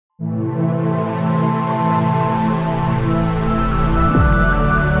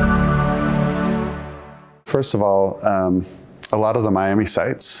First of all, a lot of the Miami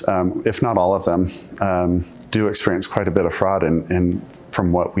sites, if not all of them, do experience quite a bit of fraud, and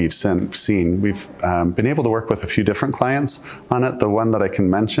from what we've seen, we've been able to work with a few different clients on it. The one that I can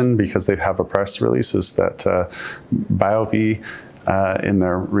mention, because they have a press release, is that BioV, in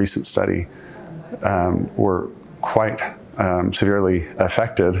their recent study, were quite severely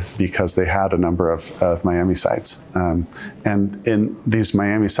affected because they had a number of Miami sites. And in these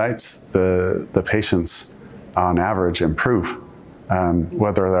Miami sites, the patients on average improve,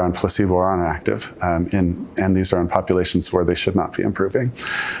 whether they're on placebo or on active, and these are in populations where they should not be improving.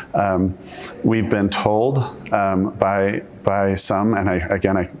 We've been told by some, and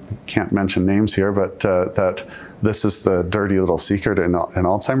I can't mention names here, but that this is the dirty little secret in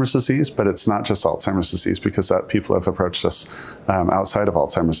Alzheimer's disease, but it's not just Alzheimer's disease, because people have approached us outside of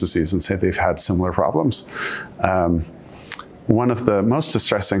Alzheimer's disease and say they've had similar problems. One of the most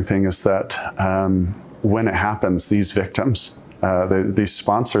distressing things is that when it happens, these victims, these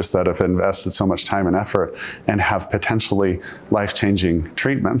sponsors that have invested so much time and effort and have potentially life-changing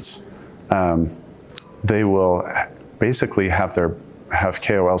treatments, they will basically have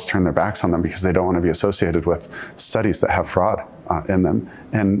KOLs turn their backs on them because they don't want to be associated with studies that have fraud in them.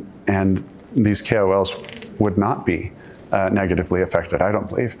 And these KOLs would not be negatively affected, I don't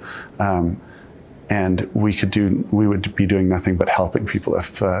believe. And we would be doing nothing but helping people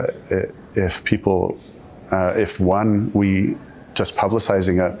if one, we just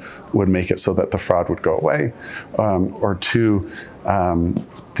publicizing it would make it so that the fraud would go away, or two,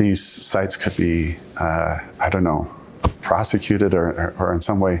 these sites could be, I don't know, prosecuted or in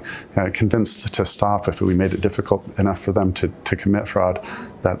some way convinced to stop if we made it difficult enough for them to commit fraud,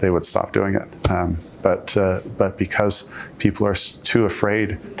 that they would stop doing it. But because people are too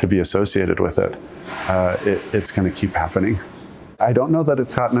afraid to be associated with it, it's going to keep happening. I don't know that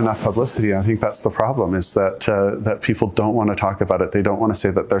it's gotten enough publicity. I think that's the problem, is that people don't want to talk about it. They don't want to say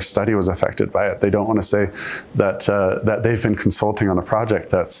that their study was affected by it. They don't want to say that they've been consulting on a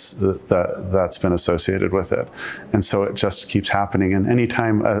project that's been associated with it. And so it just keeps happening. And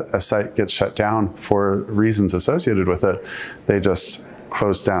anytime a site gets shut down for reasons associated with it, they just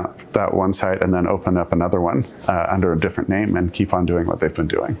close down that one site and then open up another one under a different name and keep on doing what they've been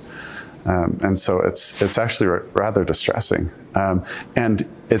doing. And so it's actually rather distressing. And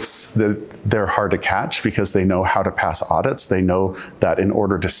they're hard to catch because they know how to pass audits. They know that in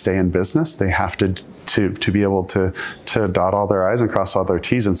order to stay in business, they have to be able to dot all their I's and cross all their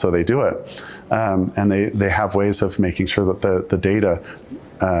T's, and so they do it. And they have ways of making sure that the data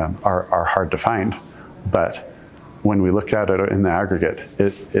are hard to find. But when we look at it in the aggregate,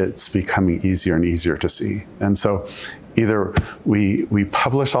 it's becoming easier and easier to see. And so either we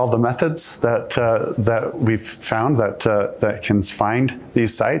publish all the methods that we've found that can find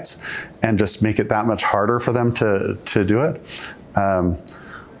these sites and just make it that much harder for them to do it,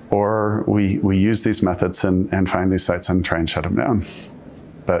 or we use these methods and find these sites and try and shut them down.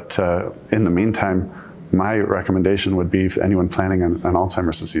 But in the meantime, my recommendation would be, if anyone planning an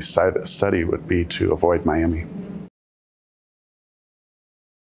Alzheimer's disease study, would be to avoid Miami.